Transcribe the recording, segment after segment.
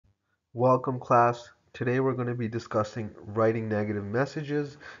Welcome, class. Today we're going to be discussing writing negative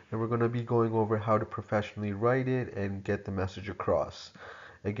messages, and we're going to be going over how to professionally write it and get the message across.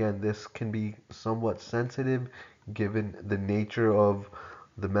 Again, this can be somewhat sensitive given the nature of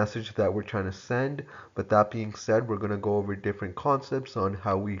the message that we're trying to send, but that being said, we're going to go over different concepts on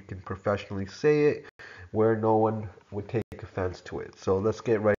how we can professionally say it where no one would take offense to it. So let's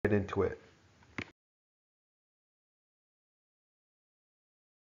get right into it.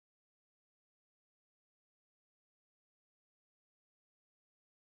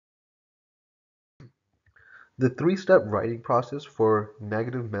 The three-step writing process for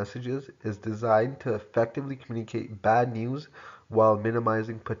negative messages is designed to effectively communicate bad news while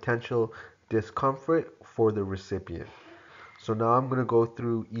minimizing potential discomfort for the recipient. So now I'm going to go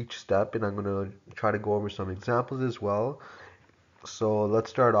through each step and I'm going to try to go over some examples as well. So let's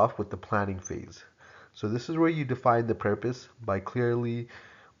start off with the planning phase. So this is where you define the purpose by clearly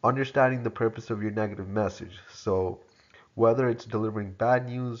understanding the purpose of your negative message. So whether it's delivering bad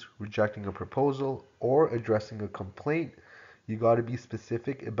news, rejecting a proposal, or addressing a complaint, you got to be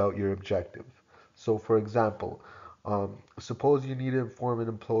specific about your objective. So, for example, suppose you need to inform an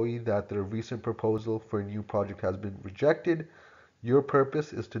employee that their recent proposal for a new project has been rejected. Your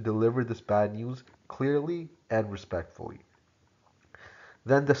purpose is to deliver this bad news clearly and respectfully.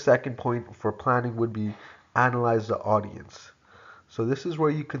 Then the second point for planning would be analyze the audience. So this is where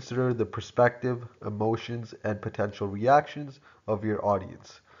you consider the perspective, emotions, and potential reactions of your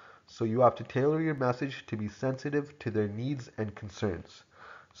audience. So you have to tailor your message to be sensitive to their needs and concerns.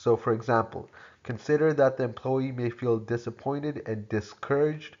 So for example, consider that the employee may feel disappointed and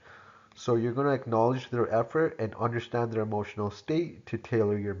discouraged. So you're going to acknowledge their effort and understand their emotional state to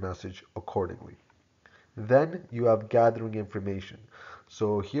tailor your message accordingly. Then you have gathering information.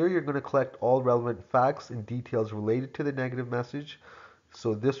 So here you're going to collect all relevant facts and details related to the negative message.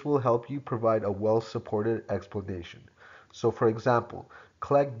 So this will help you provide a well-supported explanation. So for example,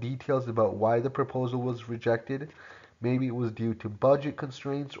 collect details about why the proposal was rejected. Maybe it was due to budget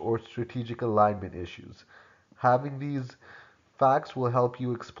constraints or strategic alignment issues. Having these facts will help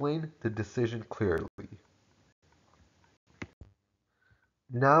you explain the decision clearly.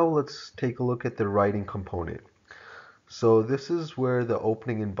 Now let's take a look at the writing component. So this is where the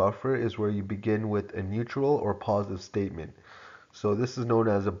opening and buffer is where you begin with a neutral or positive statement. So this is known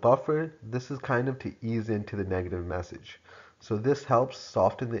as a buffer. This is kind of to ease into the negative message. So this helps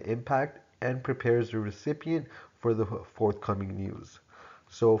soften the impact and prepares the recipient for the forthcoming news.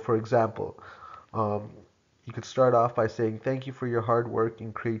 So for example, um, you could start off by saying, "Thank you for your hard work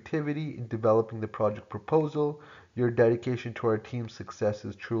and creativity in developing the project proposal. Your dedication to our team's success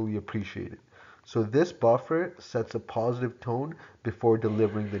is truly appreciated." So this buffer sets a positive tone before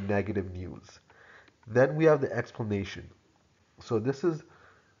delivering the negative news. Then we have the explanation. So this is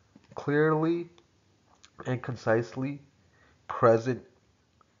clearly and concisely present.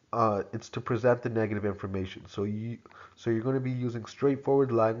 It's to present the negative information. So you're going to be using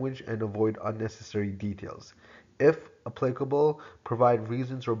straightforward language and avoid unnecessary details. If applicable, provide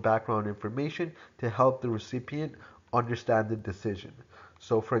reasons or background information to help the recipient understand the decision.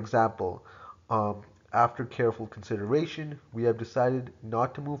 So, for example, um, after careful consideration, we have decided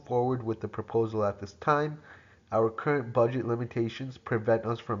not to move forward with the proposal at this time. Our current budget limitations prevent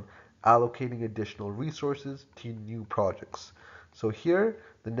us from allocating additional resources to new projects. So here,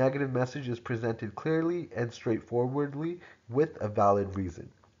 the negative message is presented clearly and straightforwardly with a valid reason.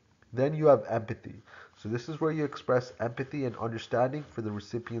 Then you have empathy. So this is where you express empathy and understanding for the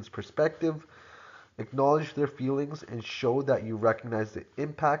recipient's perspective, acknowledge their feelings, and show that you recognize the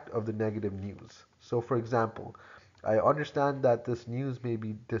impact of the negative news. So for example, I understand that this news may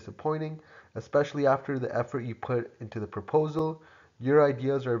be disappointing, especially after the effort you put into the proposal. Your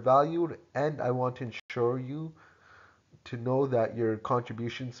ideas are valued, and I want to ensure you to know that your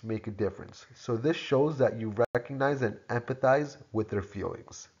contributions make a difference. So this shows that you recognize and empathize with their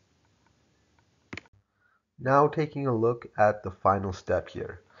feelings. Now taking a look at the final step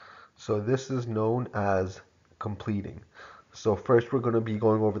here. So this is known as completing. So first we're going to be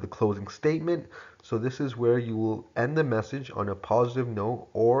going over the closing statement. So this is where you will end the message on a positive note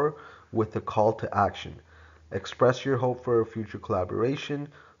or with a call to action. Express your hope for a future collaboration,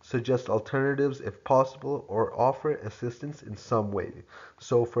 suggest alternatives if possible, or offer assistance in some way.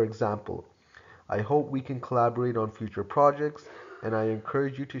 So for example, I hope we can collaborate on future projects, and I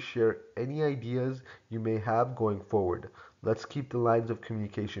encourage you to share any ideas you may have going forward. Let's keep the lines of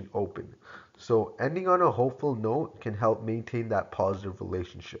communication open. So, ending on a hopeful note can help maintain that positive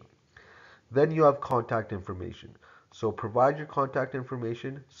relationship. Then you have contact information. So, provide your contact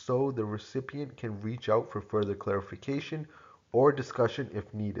information so the recipient can reach out for further clarification or discussion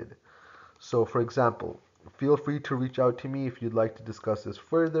if needed. So, for example, feel free to reach out to me if you'd like to discuss this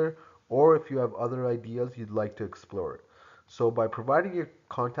further or if you have other ideas you'd like to explore. So, by providing your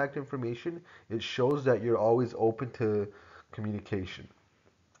contact information, it shows that you're always open to communication.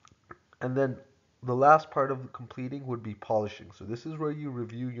 And then the last part of completing would be polishing. So, this is where you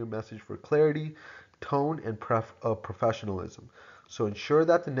review your message for clarity, tone, and professionalism. So, ensure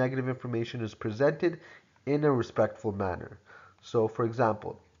that the negative information is presented in a respectful manner. So, for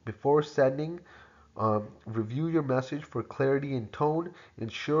example, before sending, review your message for clarity and tone.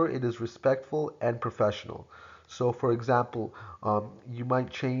 Ensure it is respectful and professional. So, for example, you might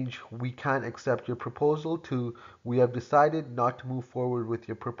change "we can't accept your proposal" to "we have decided not to move forward with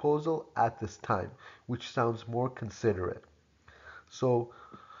your proposal at this time," which sounds more considerate. So,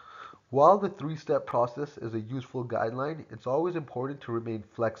 while the three-step process is a useful guideline, it's always important to remain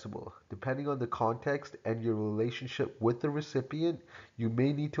flexible. Depending on the context and your relationship with the recipient, you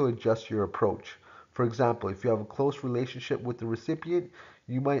may need to adjust your approach. For example, if you have a close relationship with the recipient,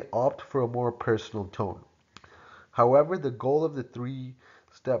 you might opt for a more personal tone. However, the goal of the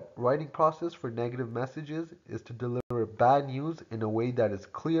three-step writing process for negative messages is to deliver bad news in a way that is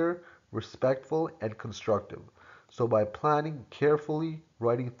clear, respectful, and constructive. So by planning carefully,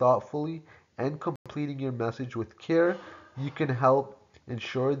 writing thoughtfully, and completing your message with care, you can help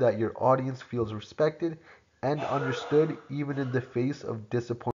ensure that your audience feels respected and understood even in the face of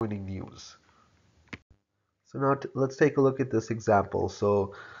disappointing news. So now let's take a look at this example.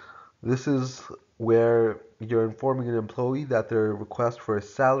 So this is where you're informing an employee that their request for a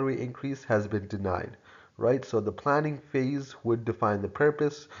salary increase has been denied, right? So the planning phase would define the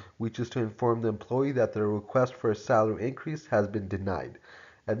purpose, which is to inform the employee that their request for a salary increase has been denied.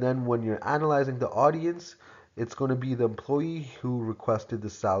 And then when you're analyzing the audience, it's going to be the employee who requested the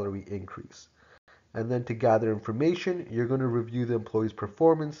salary increase. And then to gather information, you're going to review the employee's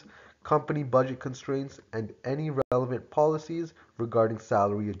performance, company budget constraints, and any relevant policies regarding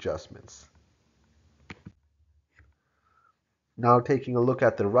salary adjustments. Now taking a look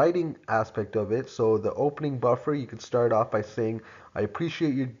at the writing aspect of it, so the opening buffer, you could start off by saying, "I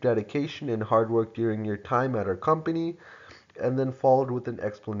appreciate your dedication and hard work during your time at our company," and then followed with an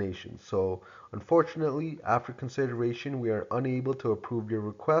explanation. So, unfortunately, after consideration, we are unable to approve your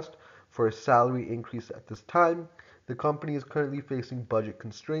request for a salary increase at this time. The company is currently facing budget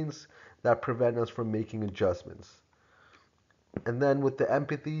constraints that prevent us from making adjustments. And then with the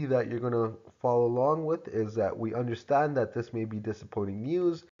empathy that you're going to follow along with is that we understand that this may be disappointing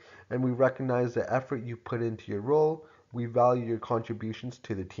news and we recognize the effort you put into your role. We value your contributions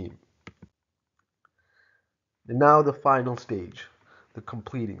to the team. And now the final stage, the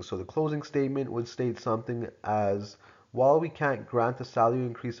completing. So the closing statement would state something as, "While we can't grant a salary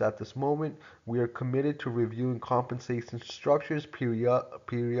increase at this moment, we are committed to reviewing compensation structures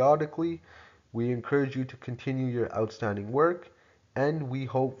periodically. We encourage you to continue your outstanding work, and we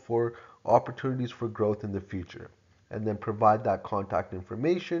hope for opportunities for growth in the future." And then provide that contact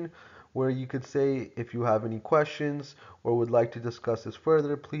information where you could say, "If you have any questions or would like to discuss this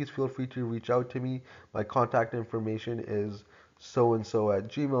further, please feel free to reach out to me. My contact information is so and so at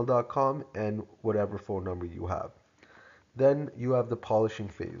gmail.com," and whatever phone number you have. Then you have the polishing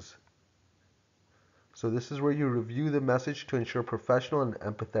phase. So this is where you review the message to ensure professional and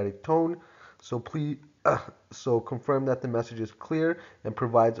empathetic tone. So please, so confirm that the message is clear and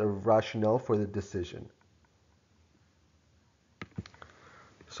provides a rationale for the decision.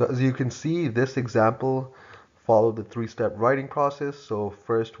 So as you can see, this example followed the three-step writing process. So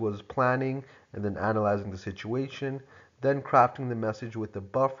first was planning and then analyzing the situation, then crafting the message with a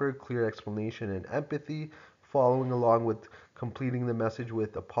buffer, clear explanation, and empathy, following along with completing the message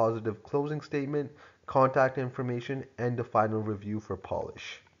with a positive closing statement, contact information, and a final review for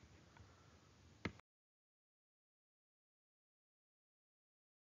polish.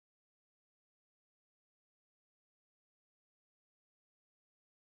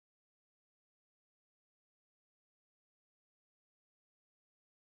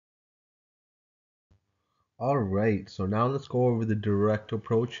 All right, so now let's go over the direct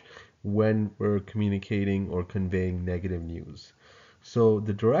approach when we're communicating or conveying negative news. So,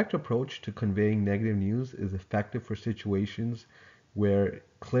 the direct approach to conveying negative news is effective for situations where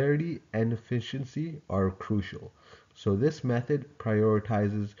clarity and efficiency are crucial. So, this method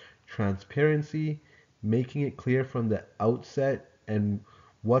prioritizes transparency, making it clear from the outset and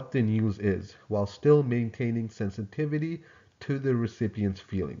what the news is, while still maintaining sensitivity to the recipient's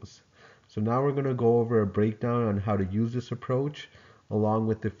feelings. So now we're going to go over a breakdown on how to use this approach along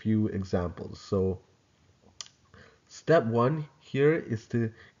with a few examples. So step one here is to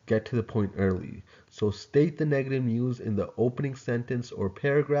get to the point early. So state the negative news in the opening sentence or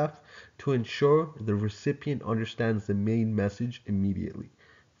paragraph to ensure the recipient understands the main message immediately.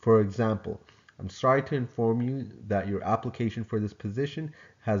 For example, I'm sorry to inform you that your application for this position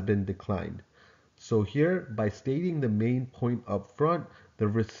has been declined. So here, by stating the main point up front, the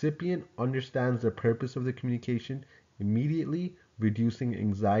recipient understands the purpose of the communication immediately, reducing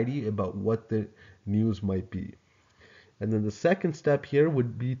anxiety about what the news might be. And then the second step here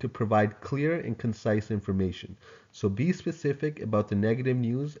would be to provide clear and concise information. So be specific about the negative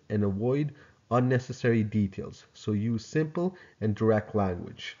news and avoid unnecessary details. So use simple and direct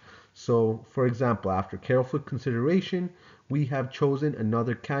language. So, for example, after careful consideration, we have chosen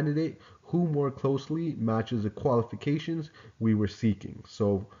another candidate who more closely matches the qualifications we were seeking.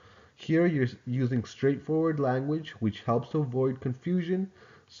 So, here you're using straightforward language, which helps to avoid confusion.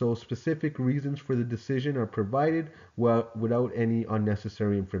 So specific reasons for the decision are provided without any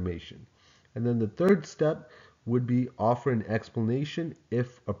unnecessary information. And then the third step would be offer an explanation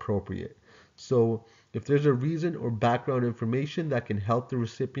if appropriate. So if there's a reason or background information that can help the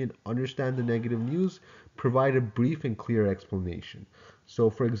recipient understand the negative news, provide a brief and clear explanation. So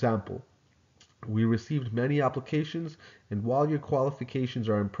for example, we received many applications, and while your qualifications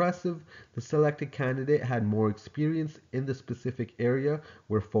are impressive, the selected candidate had more experience in the specific area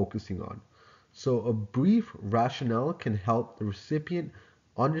we're focusing on. So, a brief rationale can help the recipient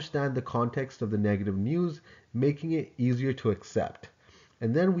understand the context of the negative news, making it easier to accept.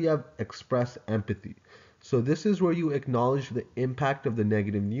 And then we have express empathy. So, this is where you acknowledge the impact of the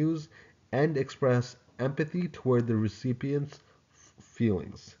negative news and express empathy toward the recipient's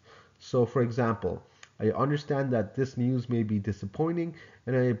feelings. So, for example, I understand that this news may be disappointing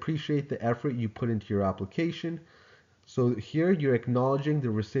and I appreciate the effort you put into your application. So, here you're acknowledging the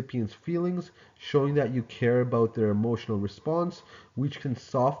recipient's feelings, showing that you care about their emotional response, which can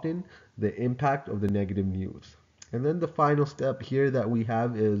soften the impact of the negative news. And then the final step here that we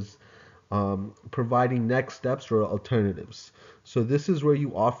have is providing next steps or alternatives. So this is where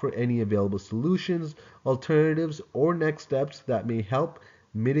you offer any available solutions, alternatives, or next steps that may help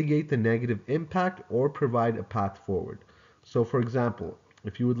mitigate the negative impact or provide a path forward. So for example,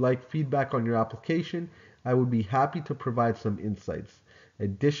 if you would like feedback on your application, I would be happy to provide some insights.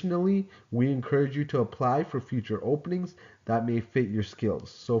 Additionally, we encourage you to apply for future openings that may fit your skills.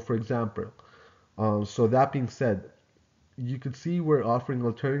 So for example, so that being said, you can see where offering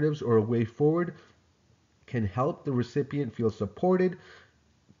alternatives or a way forward can help the recipient feel supported,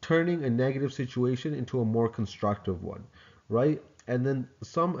 turning a negative situation into a more constructive one, right? And then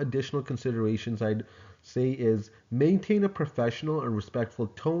some additional considerations I'd say is maintain a professional and respectful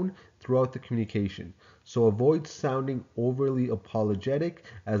tone throughout the communication. So avoid sounding overly apologetic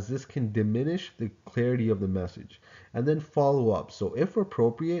as this can diminish the clarity of the message. And then follow up. So if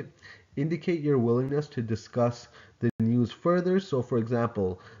appropriate, indicate your willingness to discuss the news further. So for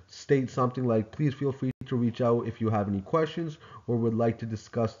example, state something like, please feel free to reach out if you have any questions or would like to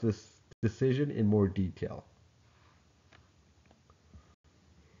discuss this decision in more detail.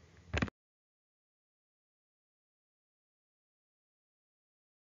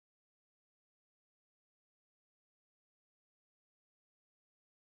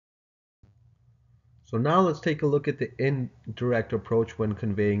 So now let's take a look at the indirect approach when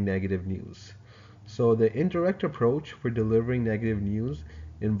conveying negative news. So the indirect approach for delivering negative news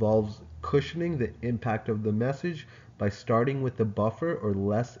involves cushioning the impact of the message by starting with the buffer or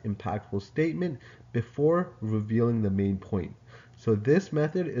less impactful statement before revealing the main point. So this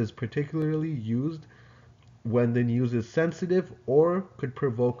method is particularly used when the news is sensitive or could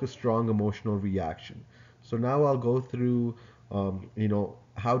provoke a strong emotional reaction. So now I'll go through,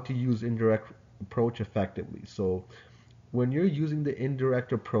 how to use indirect approach effectively. So when you're using the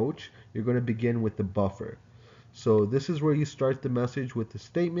indirect approach, you're going to begin with the buffer. So this is where you start the message with a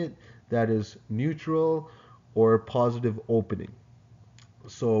statement that is neutral or positive opening.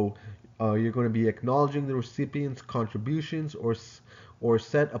 So you're going to be acknowledging the recipient's contributions or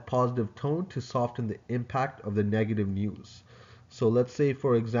set a positive tone to soften the impact of the negative news. So let's say,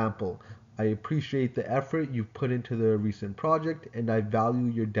 for example, I appreciate the effort you've put into the recent project and I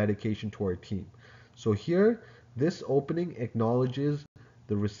value your dedication to our team. So here, this opening acknowledges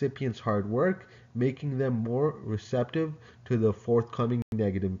the recipient's hard work, making them more receptive to the forthcoming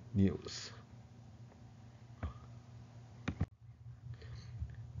negative news.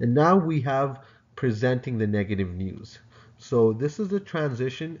 And now we have presenting the negative news. So this is the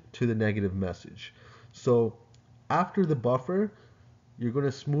transition to the negative message. So after the buffer, you're going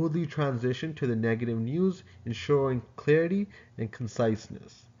to smoothly transition to the negative news, ensuring clarity and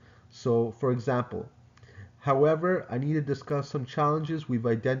conciseness. So for example, However, I need to discuss some challenges we've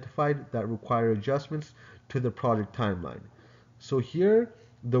identified that require adjustments to the project timeline. So here,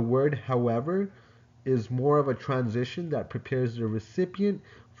 the word however is more of a transition that prepares the recipient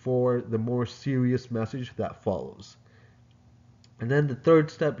for the more serious message that follows. And then the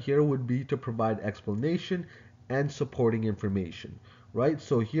third step here would be to provide explanation and supporting information, right?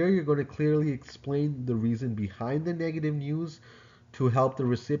 So here you're going to clearly explain the reason behind the negative news to help the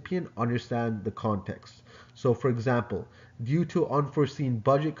recipient understand the context. So for example, due to unforeseen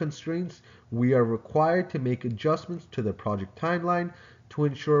budget constraints, we are required to make adjustments to the project timeline to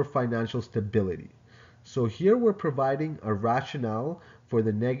ensure financial stability. So here we're providing a rationale for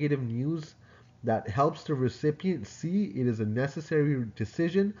the negative news that helps the recipient see it is a necessary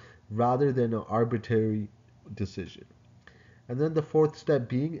decision rather than an arbitrary decision. And then the fourth step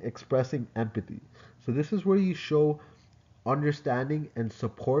being expressing empathy. So this is where you show understanding and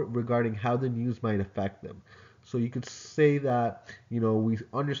support regarding how the news might affect them. So you could say that, we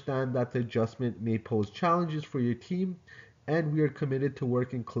understand that the adjustment may pose challenges for your team, and we are committed to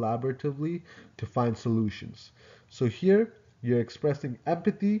working collaboratively to find solutions. So here, you're expressing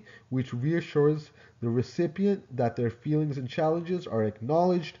empathy, which reassures the recipient that their feelings and challenges are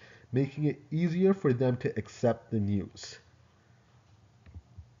acknowledged, making it easier for them to accept the news.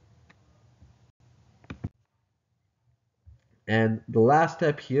 And the last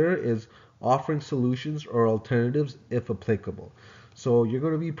step here is offering solutions or alternatives if applicable. So you're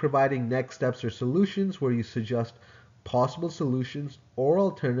going to be providing next steps or solutions where you suggest possible solutions or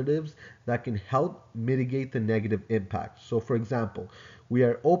alternatives that can help mitigate the negative impact. So for example, we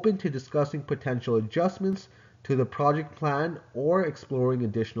are open to discussing potential adjustments to the project plan or exploring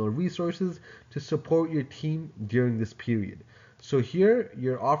additional resources to support your team during this period. So here,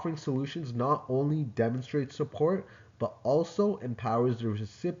 you're offering solutions not only demonstrate support, but also empowers the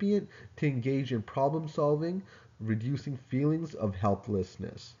recipient to engage in problem solving, reducing feelings of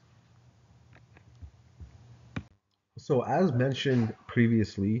helplessness. So, as mentioned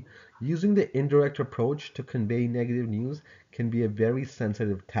previously, using the indirect approach to convey negative news can be a very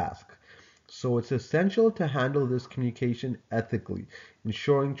sensitive task. So, it's essential to handle this communication ethically,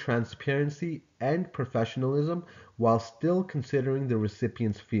 ensuring transparency and professionalism while still considering the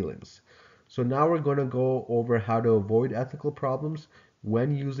recipient's feelings. So, now we're going to go over how to avoid ethical problems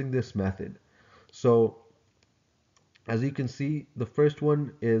when using this method. So, as you can see, the first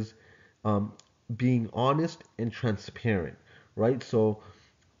one is um, being honest and transparent, right? So,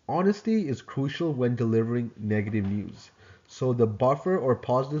 honesty is crucial when delivering negative news. So, the buffer or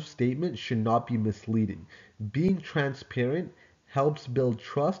positive statement should not be misleading. Being transparent helps build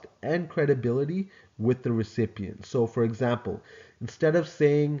trust and credibility with the recipient. So, for example, instead of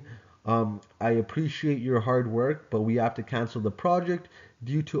saying, I appreciate your hard work, but we have to cancel the project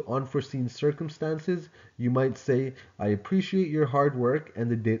due to unforeseen circumstances, you might say, I appreciate your hard work and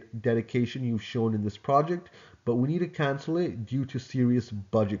the dedication you've shown in this project, but we need to cancel it due to serious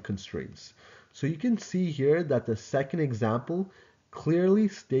budget constraints. So you can see here that the second example clearly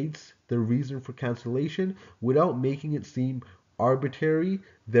states the reason for cancellation without making it seem arbitrary,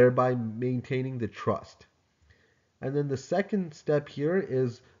 thereby maintaining the trust. And then the second step here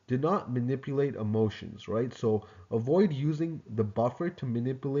is do not manipulate emotions, right? So avoid using the buffer to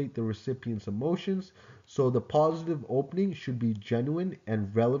manipulate the recipient's emotions. So the positive opening should be genuine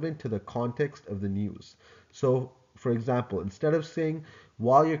and relevant to the context of the news. So, for example, instead of saying,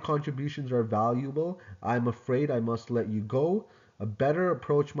 while your contributions are valuable, I'm afraid I must let you go, a better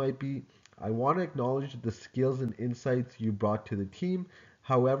approach might be, I want to acknowledge the skills and insights you brought to the team.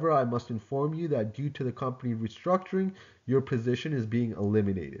 However, I must inform you that due to the company restructuring, your position is being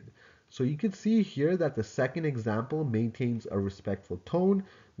eliminated. So you can see here that the second example maintains a respectful tone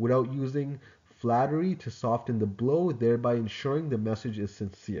without using flattery to soften the blow, thereby ensuring the message is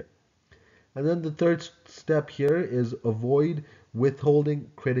sincere. And then the third step here is avoid withholding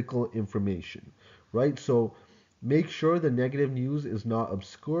critical information, right? So make sure the negative news is not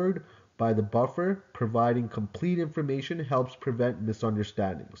obscured by the buffer. Providing complete information helps prevent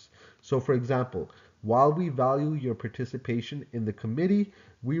misunderstandings. So, for example, while we value your participation in the committee,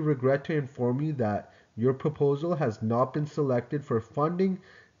 we regret to inform you that your proposal has not been selected for funding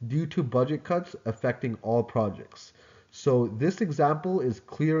due to budget cuts affecting all projects. So this example is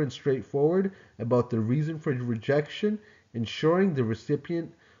clear and straightforward about the reason for rejection, ensuring the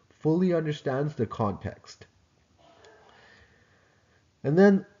recipient fully understands the context. And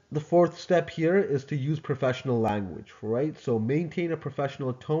then the fourth step here is to use professional language, right? So maintain a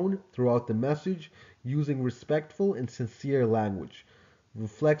professional tone throughout the message using respectful and sincere language.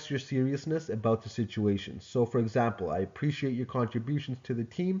 Reflects your seriousness about the situation. So, for example, I appreciate your contributions to the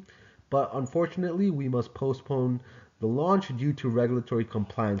team, but unfortunately, we must postpone the launch due to regulatory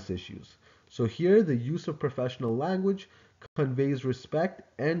compliance issues. So here, the use of professional language conveys respect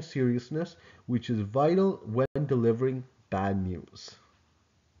and seriousness, which is vital when delivering bad news.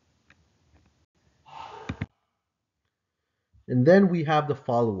 And then we have the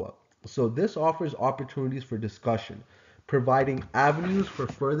follow-up. So this offers opportunities for discussion. Providing avenues for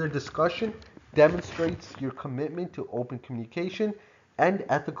further discussion demonstrates your commitment to open communication and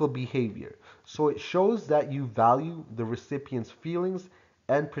ethical behavior. So it shows that you value the recipient's feelings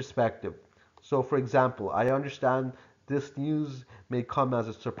and perspective. So for example, I understand this news may come as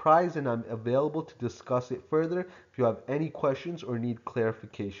a surprise and I'm available to discuss it further if you have any questions or need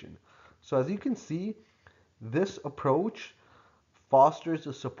clarification. So as you can see, this approach fosters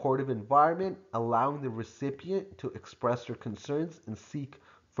a supportive environment, allowing the recipient to express their concerns and seek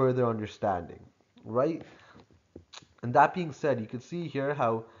further understanding, right? And that being said, you can see here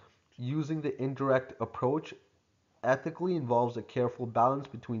how using the indirect approach ethically involves a careful balance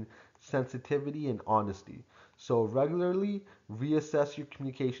between sensitivity and honesty. So regularly reassess your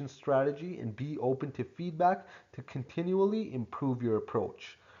communication strategy and be open to feedback to continually improve your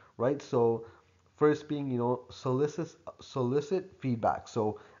approach, right? So first being, solicit feedback.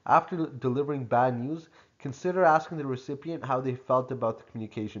 So after delivering bad news, consider asking the recipient how they felt about the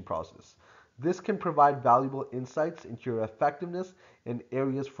communication process. This can provide valuable insights into your effectiveness and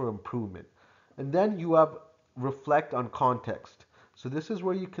areas for improvement. And then you have reflect on context. So this is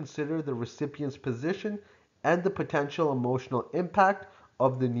where you consider the recipient's position and the potential emotional impact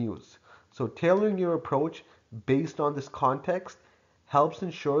of the news. So tailoring your approach based on this context helps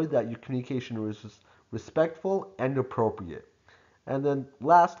ensure that your communication is respectful and appropriate. And then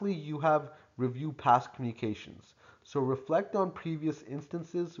lastly, you have review past communications. So reflect on previous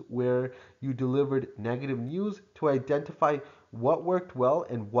instances where you delivered negative news to identify what worked well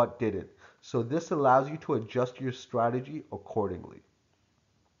and what didn't. So this allows you to adjust your strategy accordingly.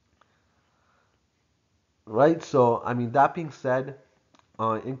 Right? So, that being said,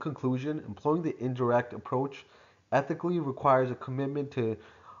 in conclusion, employing the indirect approach ethically requires a commitment to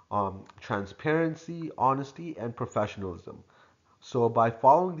transparency, honesty, and professionalism. So, by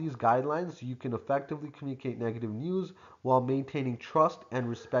following these guidelines, you can effectively communicate negative news while maintaining trust and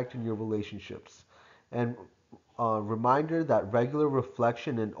respect in your relationships. And a reminder that regular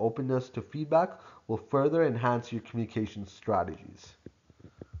reflection and openness to feedback will further enhance your communication strategies.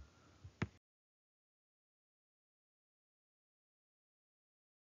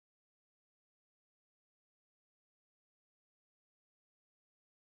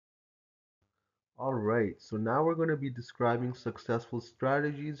 All right, so now we're going to be describing successful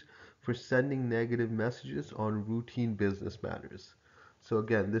strategies for sending negative messages on routine business matters. So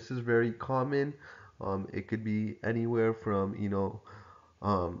again, this is very common. It could be anywhere from,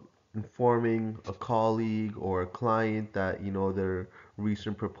 informing a colleague or a client that, their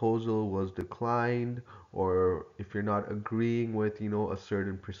recent proposal was declined, or if you're not agreeing with, a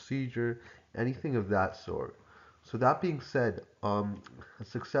certain procedure, anything of that sort. So that being said, a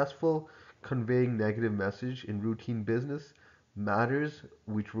successful conveying negative message in routine business matters,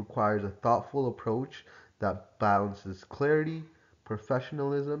 which requires a thoughtful approach that balances clarity,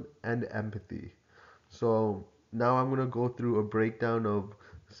 professionalism, and empathy. So now I'm going to go through a breakdown of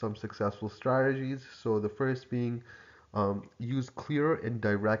some successful strategies. So the first being use clear and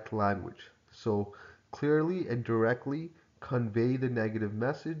direct language. So clearly and directly convey the negative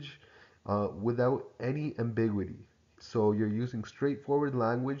message without any ambiguity. So you're using straightforward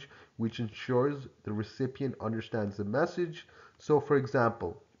language which ensures the recipient understands the message. So for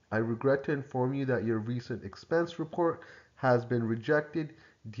example, I regret to inform you that your recent expense report has been rejected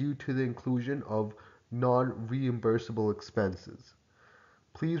due to the inclusion of non-reimbursable expenses.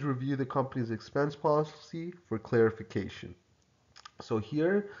 Please review the company's expense policy for clarification. So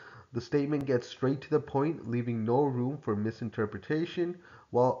here, the statement gets straight to the point, leaving no room for misinterpretation,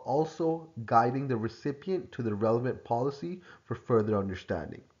 while also guiding the recipient to the relevant policy for further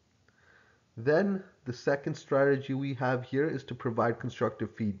understanding. Then, the second strategy we have here is to provide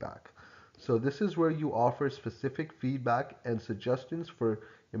constructive feedback. So this is where you offer specific feedback and suggestions for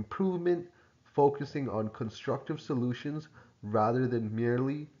improvement, focusing on constructive solutions rather than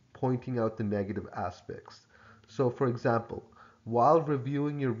merely pointing out the negative aspects. So for example, while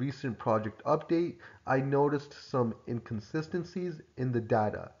reviewing your recent project update, I noticed some inconsistencies in the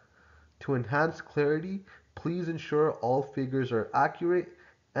data. To enhance clarity, please ensure all figures are accurate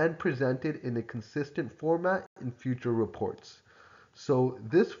and presented in a consistent format in future reports. So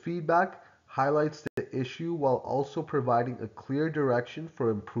this feedback highlights the issue while also providing a clear direction for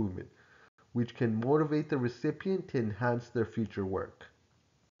improvement, which can motivate the recipient to enhance their future work.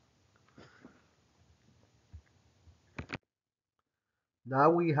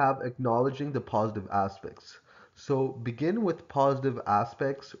 Now we have acknowledging the positive aspects. So begin with positive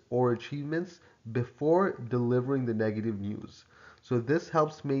aspects or achievements before delivering the negative news. So this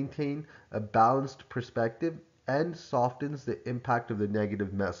helps maintain a balanced perspective and softens the impact of the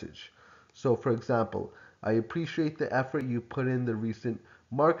negative message. So for example, I appreciate the effort you put in the recent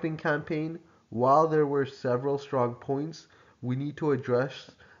marketing campaign. While there were several strong points, we need to address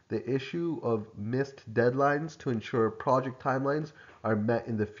the issue of missed deadlines to ensure project timelines are met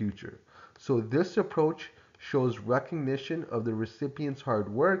in the future. So this approach shows recognition of the recipient's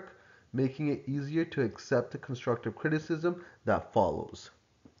hard work, making it easier to accept the constructive criticism that follows.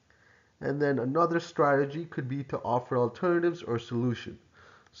 And then another strategy could be to offer alternatives or solutions.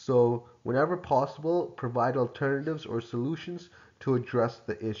 So, whenever possible, provide alternatives or solutions to address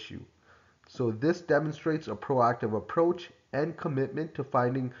the issue. So, this demonstrates a proactive approach and commitment to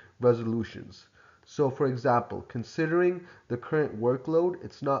finding resolutions. So, for example, considering the current workload,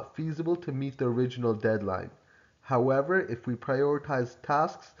 it's not feasible to meet the original deadline. However, if we prioritize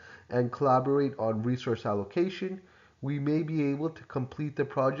tasks and collaborate on resource allocation, we may be able to complete the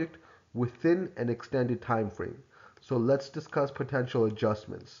project within an extended time frame. So let's discuss potential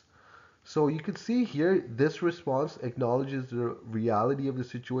adjustments. So you can see here, this response acknowledges the reality of the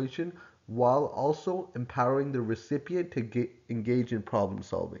situation while also empowering the recipient to engage in problem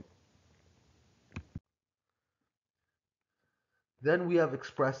solving. Then we have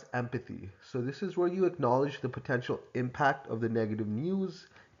express empathy. So this is where you acknowledge the potential impact of the negative news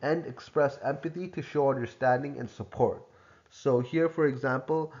and express empathy to show understanding and support. So here, for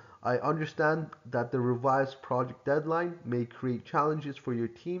example, I understand that the revised project deadline may create challenges for your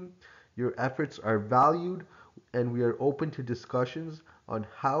team. Your efforts are valued, and we are open to discussions on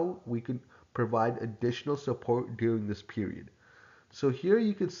how we can provide additional support during this period. So here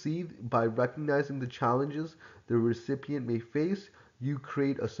you can see by recognizing the challenges the recipient may face, you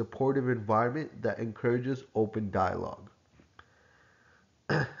create a supportive environment that encourages open dialogue.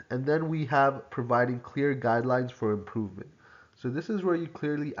 And then we have providing clear guidelines for improvement. So this is where you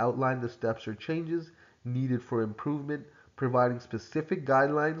clearly outline the steps or changes needed for improvement, providing specific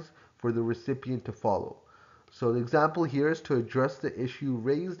guidelines for the recipient to follow. So the example here is to address the issue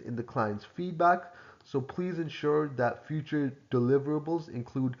raised in the client's feedback. So please ensure that future deliverables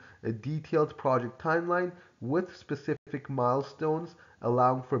include a detailed project timeline with specific milestones,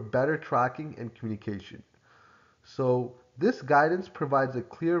 allowing for better tracking and communication. So this guidance provides a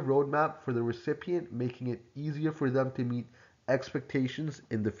clear roadmap for the recipient, making it easier for them to meet expectations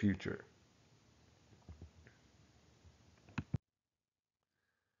in the future.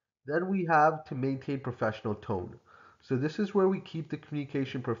 Then we have to maintain professional tone. So this is where we keep the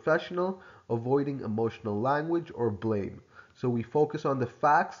communication professional, avoiding emotional language or blame. So we focus on the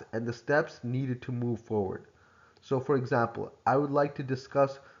facts and the steps needed to move forward. So for example, I would like to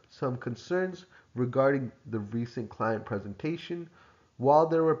discuss some concerns regarding the recent client presentation. While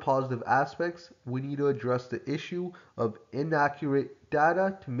there were positive aspects, we need to address the issue of inaccurate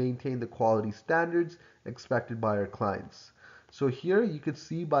data to maintain the quality standards expected by our clients. So here you can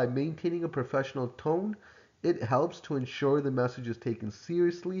see by maintaining a professional tone, it helps to ensure the message is taken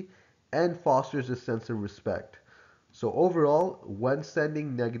seriously and fosters a sense of respect. So overall, when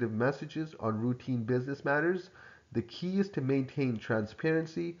sending negative messages on routine business matters, the key is to maintain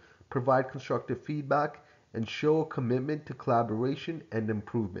transparency, provide constructive feedback, and show a commitment to collaboration and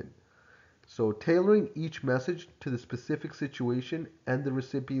improvement. So tailoring each message to the specific situation and the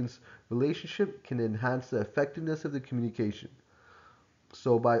recipient's relationship can enhance the effectiveness of the communication.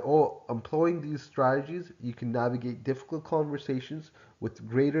 So by employing these strategies, you can navigate difficult conversations with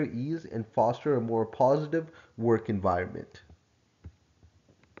greater ease and foster a more positive work environment.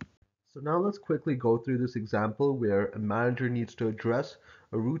 So now let's quickly go through this example where a manager needs to address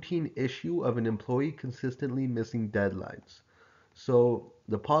a routine issue of an employee consistently missing deadlines. So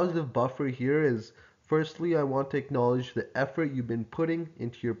the positive buffer here is, firstly, I want to acknowledge the effort you've been putting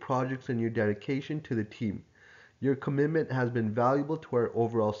into your projects and your dedication to the team. Your commitment has been valuable to our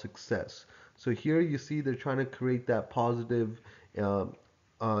overall success. So here you see they're trying to create that positive um,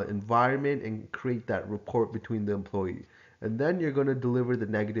 environment and create that rapport between the employee. And then you're going to deliver the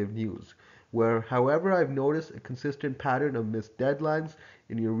negative news. Where, however, I've noticed a consistent pattern of missed deadlines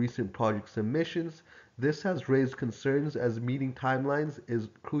in your recent project submissions. This has raised concerns as meeting timelines is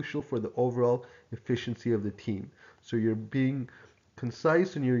crucial for the overall efficiency of the team. So you're being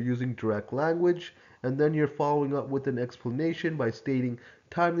concise and you're using direct language, and then you're following up with an explanation by stating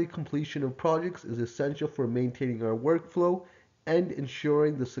timely completion of projects is essential for maintaining our workflow and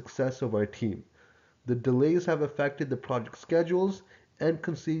ensuring the success of our team. The delays have affected the project schedules and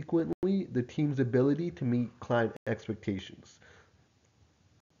consequently the team's ability to meet client expectations.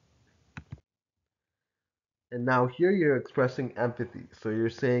 And now here you're expressing empathy. So you're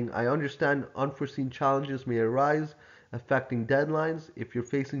saying, I understand unforeseen challenges may arise affecting deadlines. If you're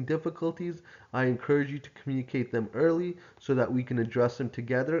facing difficulties, I encourage you to communicate them early so that we can address them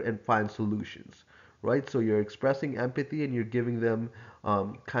together and find solutions. Right? So you're expressing empathy and you're giving them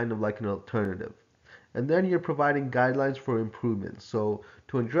kind of like an alternative. And then you're providing guidelines for improvement. So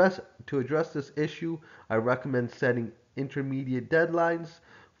to address this issue, I recommend setting intermediate deadlines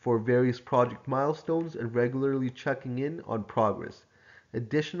for various project milestones and regularly checking in on progress.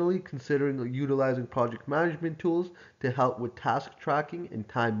 Additionally, considering utilizing project management tools to help with task tracking and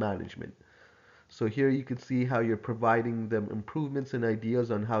time management. So here you can see how you're providing them improvements and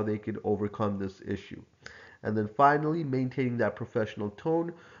ideas on how they could overcome this issue. And then finally, maintaining that professional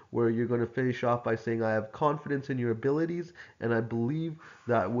tone where you're going to finish off by saying, I have confidence in your abilities, and I believe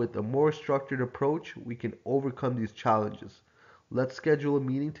that with a more structured approach, we can overcome these challenges. Let's schedule a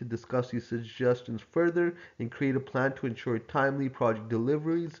meeting to discuss these suggestions further and create a plan to ensure timely project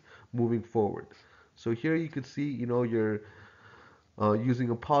deliveries moving forward. So here you can see, you're using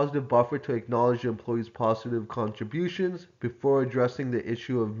a positive buffer to acknowledge the employee's positive contributions before addressing the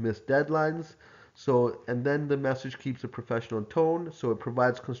issue of missed deadlines. So, and then the message keeps a professional tone, so it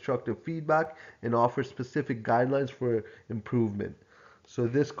provides constructive feedback and offers specific guidelines for improvement. So,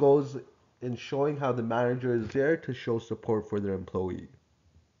 this goes in showing how the manager is there to show support for their employee.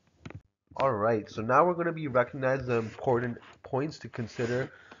 All right, so now we're going to be recognizing the important points to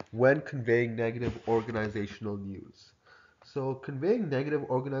consider when conveying negative organizational news. So, conveying negative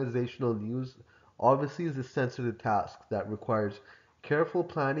organizational news obviously is a sensitive task that requires careful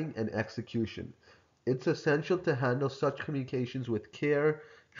planning and execution. It's essential to handle such communications with care,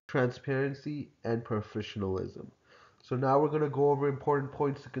 transparency, and professionalism. So, now we're going to go over important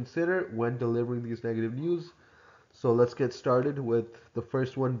points to consider when delivering these negative news. So let's get started with the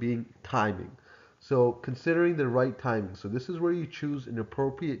first one being timing. So considering the right timing. So this is where you choose an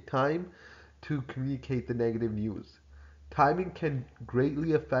appropriate time to communicate the negative news. Timing can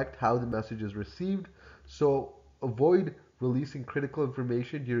greatly affect how the message is received. So avoid releasing critical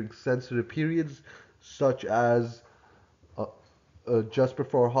information during sensitive periods such as uh, just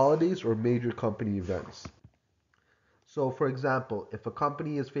before holidays or major company events. So, for example, if a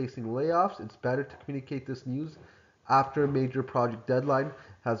company is facing layoffs, it's better to communicate this news after a major project deadline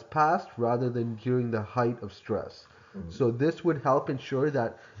has passed rather than during the height of stress. So, this would help ensure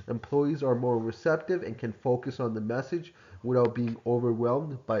that employees are more receptive and can focus on the message without being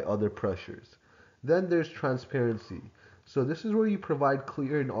overwhelmed by other pressures. Then there's transparency. So, this is where you provide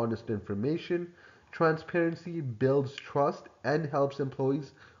clear and honest information. Transparency builds trust and helps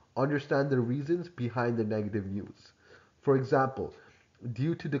employees understand the reasons behind the negative news. For example,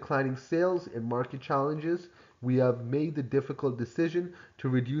 due to declining sales and market challenges, we have made the difficult decision to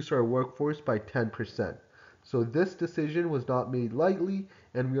reduce our workforce by 10%. So this decision was not made lightly,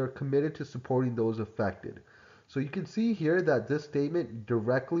 and we are committed to supporting those affected. So you can see here that this statement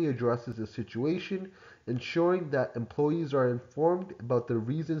directly addresses the situation, ensuring that employees are informed about the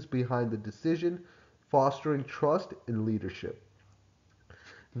reasons behind the decision, fostering trust in leadership.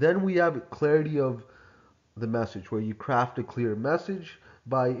 Then we have clarity of the message, where you craft a clear message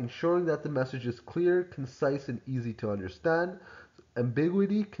by ensuring that the message is clear, concise, and easy to understand.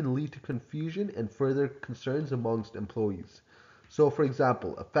 Ambiguity can lead to confusion and further concerns amongst employees. So, for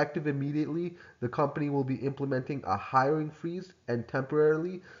example, effective immediately, the company will be implementing a hiring freeze and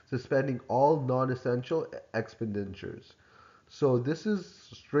temporarily suspending all non essential expenditures. So, this is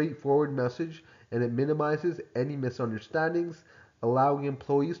a straightforward message and it minimizes any misunderstandings, allowing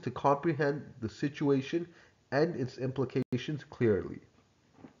employees to comprehend the situation and its implications clearly.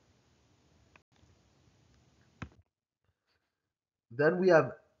 Then we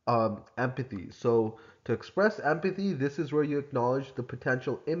have empathy. So, to express empathy, this is where you acknowledge the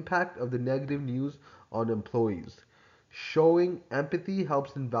potential impact of the negative news on employees. Showing empathy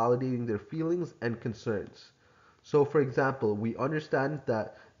helps in validating their feelings and concerns. So, for example, we understand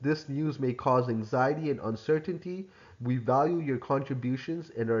that this news may cause anxiety and uncertainty. We value your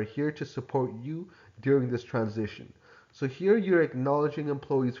contributions and are here to support you during this transition. So here you're acknowledging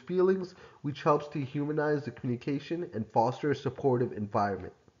employees' feelings, which helps to humanize the communication and foster a supportive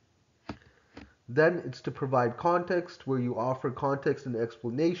environment. Then it's to provide context, where you offer context and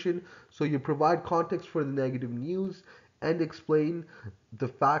explanation. So you provide context for the negative news and explain the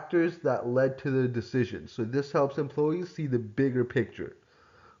factors that led to the decision. So this helps employees see the bigger picture.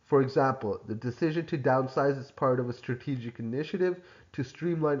 For example, the decision to downsize is part of a strategic initiative to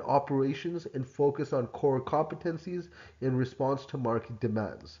streamline operations and focus on core competencies in response to market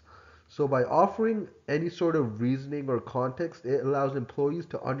demands. So by offering any sort of reasoning or context, it allows employees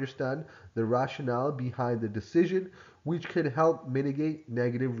to understand the rationale behind the decision, which can help mitigate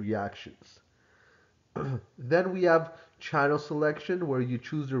negative reactions. Then we have channel selection where you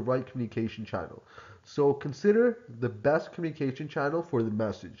choose the right communication channel. So consider the best communication channel for the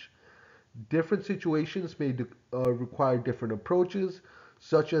message. Different situations may require different approaches,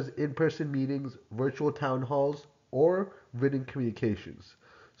 such as in person meetings, virtual town halls, or written communications.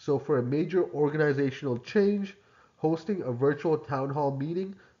 So, for a major organizational change, hosting a virtual town hall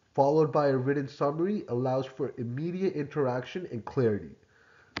meeting followed by a written summary allows for immediate interaction and clarity.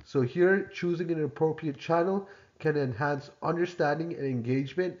 So, here, choosing an appropriate channel can enhance understanding and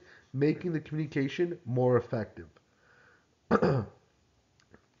engagement, making the communication more effective. Then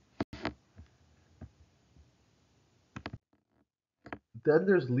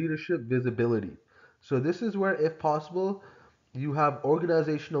there's leadership visibility. So this is where, if possible, you have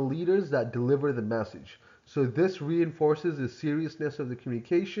organizational leaders that deliver the message. So this reinforces the seriousness of the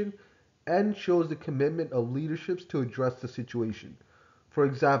communication and shows the commitment of leaderships to address the situation. For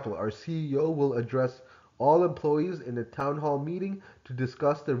example, our CEO will address all employees in a town hall meeting to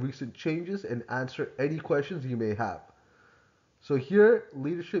discuss the recent changes and answer any questions you may have. So here,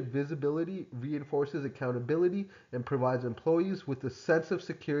 leadership visibility reinforces accountability and provides employees with a sense of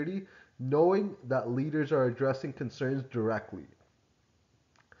security, knowing that leaders are addressing concerns directly.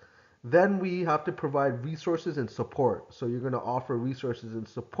 Then we have to provide resources and support. So you're going to offer resources and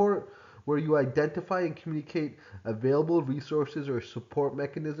support where you identify and communicate available resources or support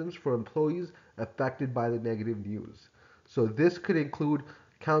mechanisms for employees affected by the negative news. So this could include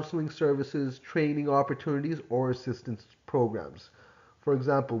counseling services, training opportunities, or assistance programs. For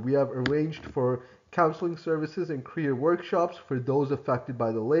example, we have arranged for counseling services and career workshops for those affected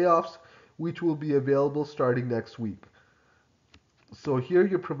by the layoffs, which will be available starting next week. So here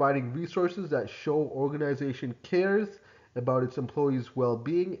you're providing resources that show organization cares about its employees'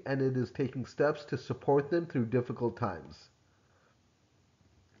 well-being and it is taking steps to support them through difficult times.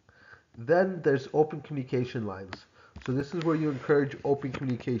 Then there's open communication lines. So this is where you encourage open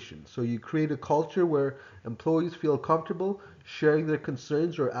communication. So you create a culture where employees feel comfortable sharing their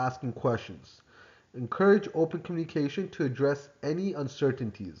concerns or asking questions. Encourage open communication to address any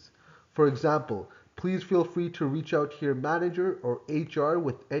uncertainties. For example, please feel free to reach out to your manager or HR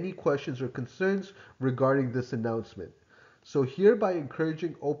with any questions or concerns regarding this announcement. So here, by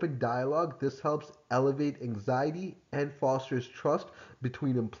encouraging open dialogue, this helps elevate anxiety and fosters trust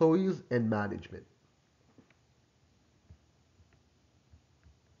between employees and management.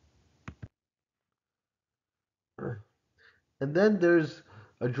 And then there's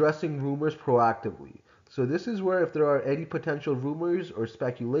addressing rumors proactively. So this is where if there are any potential rumors or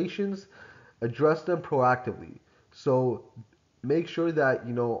speculations, address them proactively. So make sure that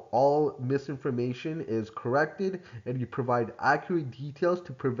all misinformation is corrected and you provide accurate details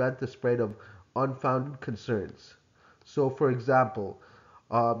to prevent the spread of unfounded concerns. So for example,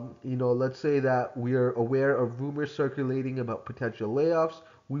 let's say that we are aware of rumors circulating about potential layoffs.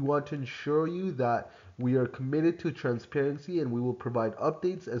 We want to ensure you that we are committed to transparency and we will provide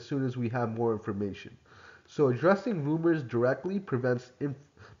updates as soon as we have more information. So addressing rumors directly prevents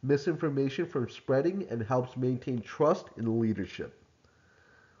misinformation from spreading and helps maintain trust in leadership.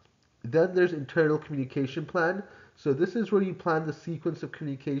 Then there's internal communication plan. So this is where you plan the sequence of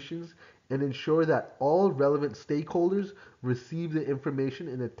communications and ensure that all relevant stakeholders receive the information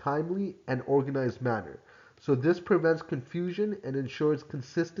in a timely and organized manner. So this prevents confusion and ensures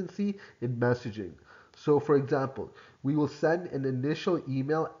consistency in messaging. So for example, we will send an initial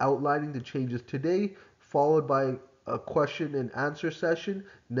email outlining the changes today, followed by a question and answer session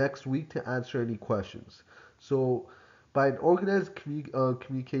next week to answer any questions. So by an organized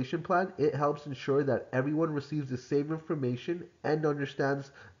communication plan, it helps ensure that everyone receives the same information and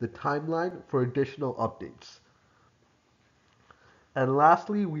understands the timeline for additional updates. And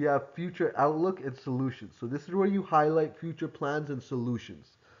lastly, we have future outlook and solutions. So this is where you highlight future plans and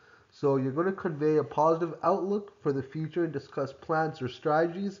solutions. So you're going to convey a positive outlook for the future and discuss plans or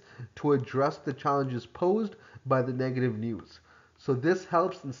strategies to address the challenges posed by the negative news. So this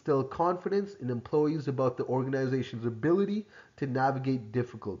helps instill confidence in employees about the organization's ability to navigate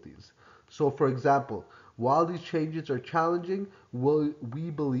difficulties. So for example, while these changes are challenging, we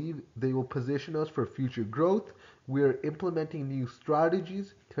believe they will position us for future growth. We are implementing new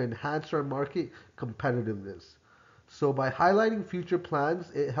strategies to enhance our market competitiveness. So by highlighting future plans,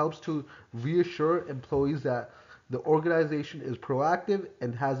 it helps to reassure employees that the organization is proactive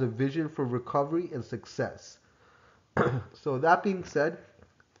and has a vision for recovery and success. So that being said,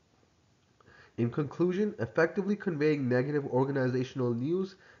 in conclusion, effectively conveying negative organizational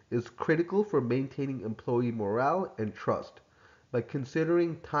news is critical for maintaining employee morale and trust. By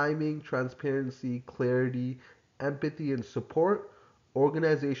considering timing, transparency, clarity, empathy, and support,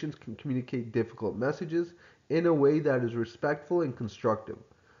 organizations can communicate difficult messages in a way that is respectful and constructive.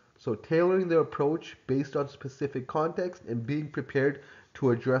 So, tailoring their approach based on specific context and being prepared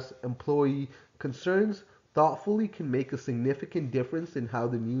to address employee concerns thoughtfully can make a significant difference in how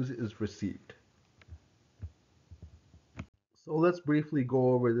the news is received. So, let's briefly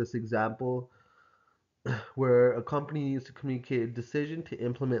go over this example where a company needs to communicate a decision to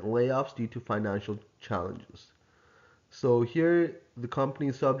implement layoffs due to financial challenges. So here, the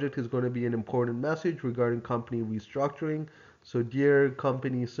company subject is going to be an important message regarding company restructuring. So dear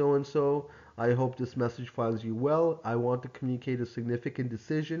company so and so, I hope this message finds you well. I want to communicate a significant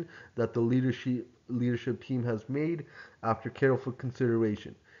decision that the leadership team has made after careful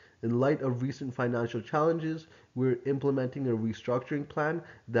consideration. In light of recent financial challenges, we're implementing a restructuring plan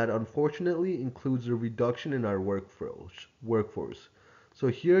that unfortunately includes a reduction in our workforce. So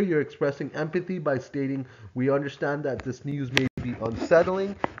here you're expressing empathy by stating, we understand that this news may be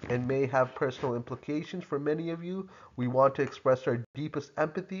unsettling and may have personal implications for many of you. We want to express our deepest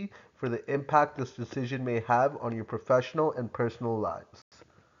empathy for the impact this decision may have on your professional and personal lives.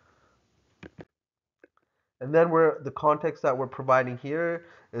 And then the context that we're providing here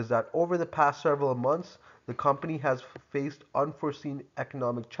is that over the past several months, the company has faced unforeseen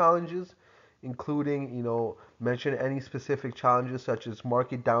economic challenges, including, mention any specific challenges such as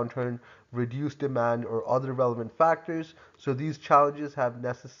market downturn, reduced demand, or other relevant factors. So these challenges have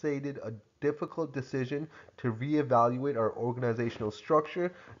necessitated a difficult decision to reevaluate our organizational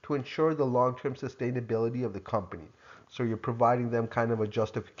structure to ensure the long-term sustainability of the company. So you're providing them kind of a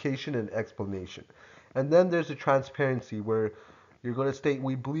justification and explanation. And then there's a transparency where you're going to state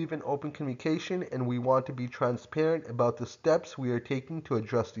we believe in open communication and we want to be transparent about the steps we are taking to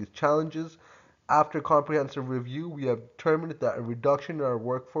address these challenges. After comprehensive review, we have determined that a reduction in our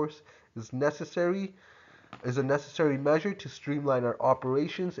workforce is a necessary measure to streamline our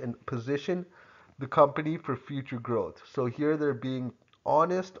operations and position the company for future growth. So here they're being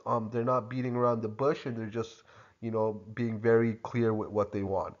honest, they're not beating around the bush and they're just, being very clear with what they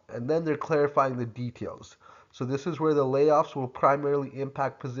want. And then they're clarifying the details. So this is where the layoffs will primarily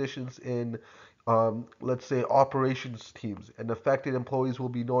impact positions in, let's say, operations teams, and affected employees will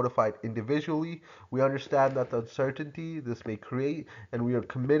be notified individually. We understand that the uncertainty this may create, and we are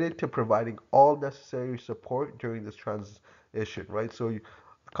committed to providing all necessary support during this transition, right? So the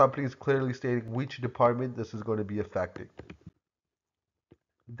company is clearly stating which department this is going to be affecting.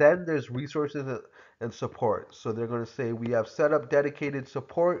 Then there's resources and support. So they're going to say we have set up dedicated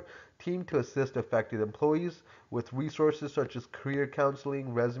support team to assist affected employees with resources such as career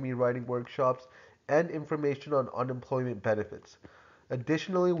counseling, resume writing workshops, and information on unemployment benefits.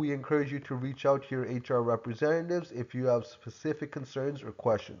 Additionally, we encourage you to reach out to your HR representatives if you have specific concerns or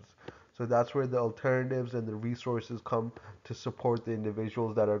questions. So that's where the alternatives and the resources come to support the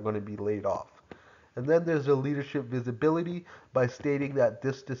individuals that are going to be laid off. And then there's the leadership visibility by stating that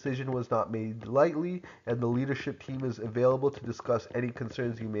this decision was not made lightly and the leadership team is available to discuss any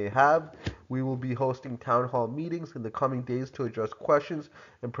concerns you may have. We will be hosting town hall meetings in the coming days to address questions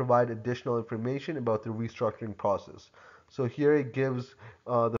and provide additional information about the restructuring process. So here it gives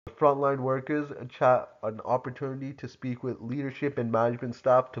the frontline workers an opportunity to speak with leadership and management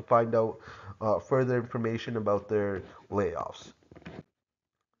staff to find out further information about their layoffs.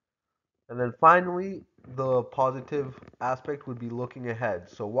 And then finally, the positive aspect would be looking ahead.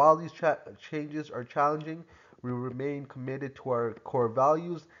 So while these changes are challenging, we remain committed to our core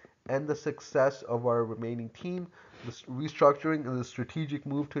values and the success of our remaining team. The restructuring is a strategic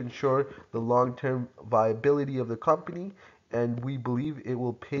move to ensure the long-term viability of the company, and we believe it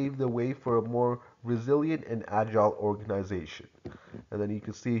will pave the way for a more resilient and agile organization. And then you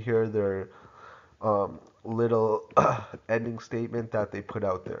can see here their little ending statement that they put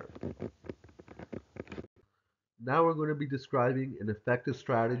out there. Now we're going to be describing an effective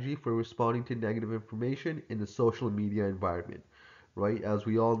strategy for responding to negative information in the social media environment, right? As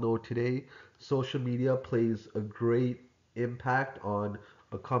we all know today, social media plays a great impact on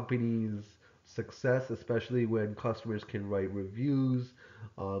a company's success, especially when customers can write reviews,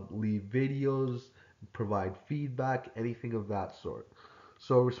 leave videos, provide feedback, anything of that sort.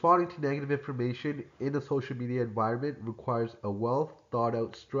 So, responding to negative information in a social media environment requires a well thought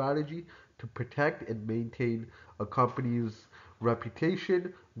out strategy to protect and maintain a company's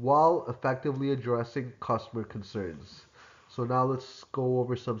reputation while effectively addressing customer concerns. So, now let's go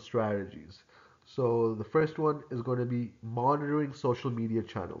over some strategies. So the first one is going to be monitoring social media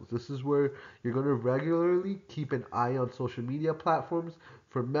channels. This is where you're going to regularly keep an eye on social media platforms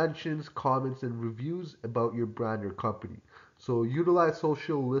for mentions, comments, and reviews about your brand or company. So utilize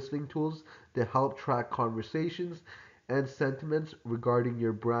social listening tools to help track conversations and sentiments regarding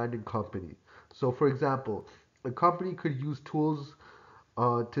your brand and company. So for example, a company could use tools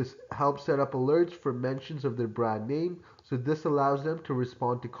to help set up alerts for mentions of their brand name. So this allows them to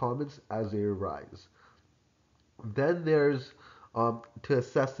respond to comments as they arise. Then there's to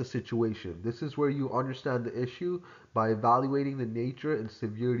assess the situation. This is where you understand the issue by evaluating the nature and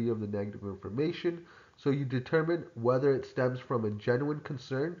severity of the negative information. So you determine whether it stems from a genuine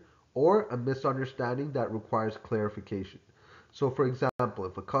concern or a misunderstanding that requires clarification. So, for example,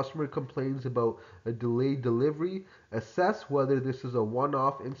 if a customer complains about a delayed delivery, assess whether this is a one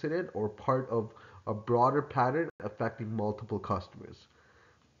off incident or part of a broader pattern affecting multiple customers.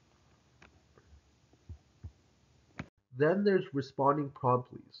 Then there's responding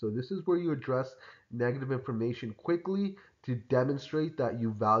promptly. So this is where you address negative information quickly to demonstrate that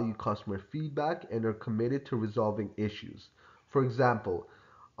you value customer feedback and are committed to resolving issues. For example,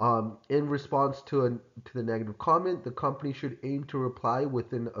 in response to the negative comment, the company should aim to reply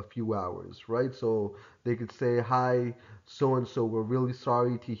within a few hours, right? So they could say, "Hi, so and so, we're really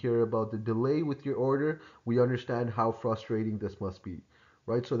sorry to hear about the delay with your order. We understand how frustrating this must be."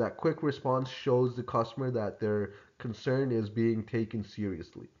 Right? So that quick response shows the customer that their concern is being taken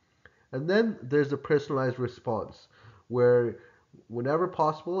seriously. And then there's a personalized response where, whenever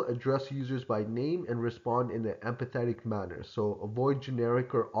possible, address users by name and respond in an empathetic manner. So avoid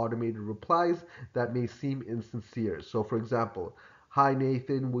generic or automated replies that may seem insincere. So, for example, "Hi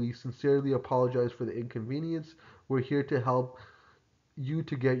Nathan, we sincerely apologize for the inconvenience. We're here to help you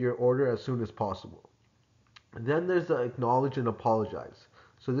to get your order as soon as possible." And then there's the acknowledge and apologize.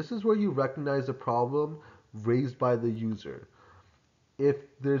 So this is where you recognize the problem raised by the user. If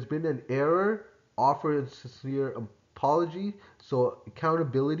there's been an error, offer a sincere apology. So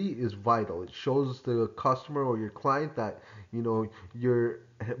accountability is vital. It shows the customer or your client that you're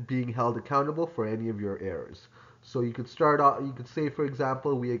being held accountable for any of your errors. So you could start off. You could say, for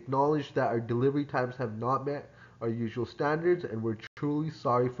example, "We acknowledge that our delivery times have not met our usual standards, and we're truly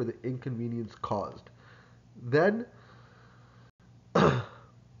sorry for the inconvenience caused." Then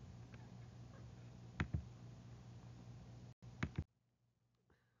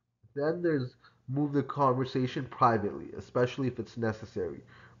Then there's move the conversation privately, especially if it's necessary,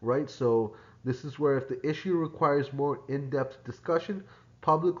 right? So this is where if the issue requires more in-depth discussion,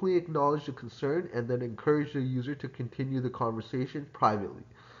 publicly acknowledge the concern and then encourage the user to continue the conversation privately.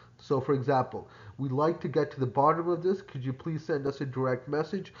 So for example, "We'd like to get to the bottom of this. Could you please send us a direct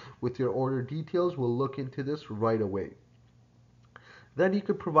message with your order details? We'll look into this right away." Then you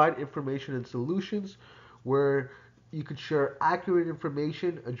could provide information and solutions where you could share accurate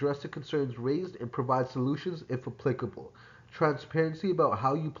information, address the concerns raised, and provide solutions if applicable. Transparency about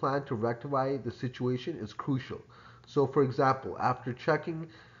how you plan to rectify the situation is crucial. So, for example, after checking,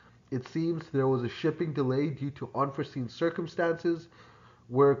 it seems there was a shipping delay due to unforeseen circumstances.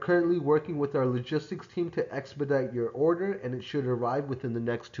 We're currently working with our logistics team to expedite your order, and it should arrive within the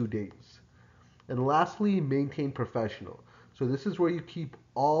next 2 days. And lastly, maintain professional. So this is where you keep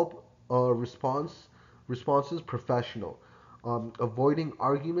all responses professional, avoiding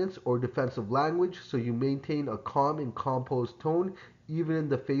arguments or defensive language. So you maintain a calm and composed tone even in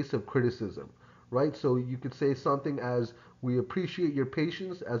the face of criticism, right? So you could say something as, "We appreciate your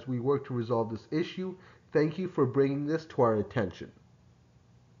patience as we work to resolve this issue. Thank you for bringing this to our attention."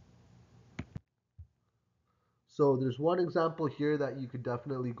 So there's one example here that you could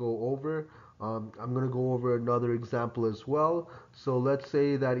definitely go over. I'm going to go over another example as well. So let's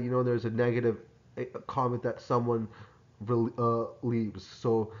say that there's a negative comment that someone leaves.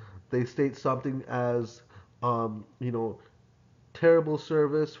 So they state something as um, you know terrible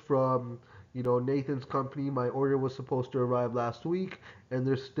service from Nathan's company. My order was supposed to arrive last week, and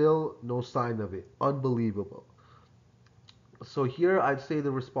there's still no sign of it. Unbelievable. So here I'd say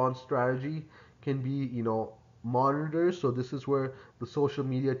the response strategy can be, monitor. So this is where the social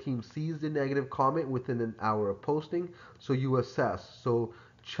media team sees the negative comment within an hour of posting. So you assess. So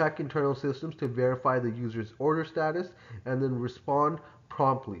check internal systems to verify the user's order status and then respond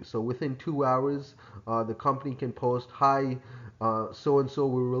promptly. So within 2 hours, the company can post, "Hi, so and so,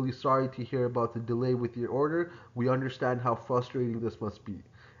 we're really sorry to hear about the delay with your order. We understand how frustrating this must be."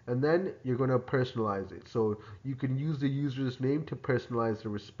 And then you're going to personalize it. So you can use the user's name to personalize the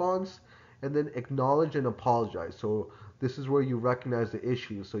response and then acknowledge and apologize. So this is where you recognize the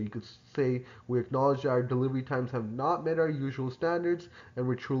issue. So you could say, we acknowledge that our delivery times have not met our usual standards, and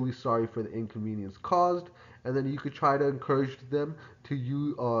we're truly sorry for the inconvenience caused. And then you could try to encourage them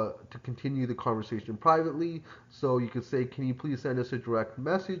to continue the conversation privately. So you could say, can you please send us a direct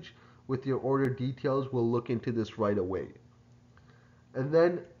message with your order details? We'll look into this right away. And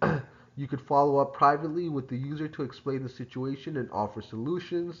then you could follow up privately with the user to explain the situation and offer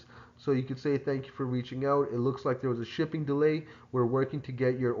solutions. So you could say, thank you for reaching out. It looks like there was a shipping delay. We're working to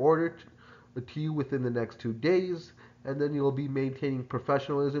get your order to you within the next 2 days. And then you'll be maintaining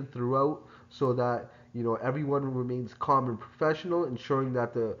professionalism throughout so that everyone remains calm and professional, ensuring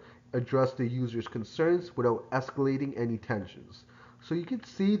that the address the user's concerns without escalating any tensions. So you can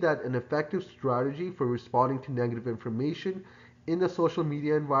see that an effective strategy for responding to negative information in the social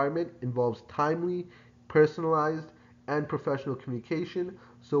media environment involves timely, personalized, and professional communication.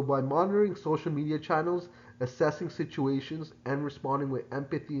 So by monitoring social media channels, assessing situations, and responding with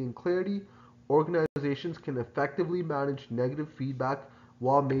empathy and clarity, organizations can effectively manage negative feedback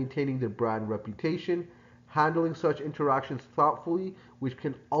while maintaining their brand reputation. Handling such interactions thoughtfully, which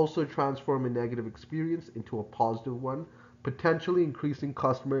can also transform a negative experience into a positive one, potentially increasing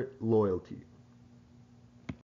customer loyalty.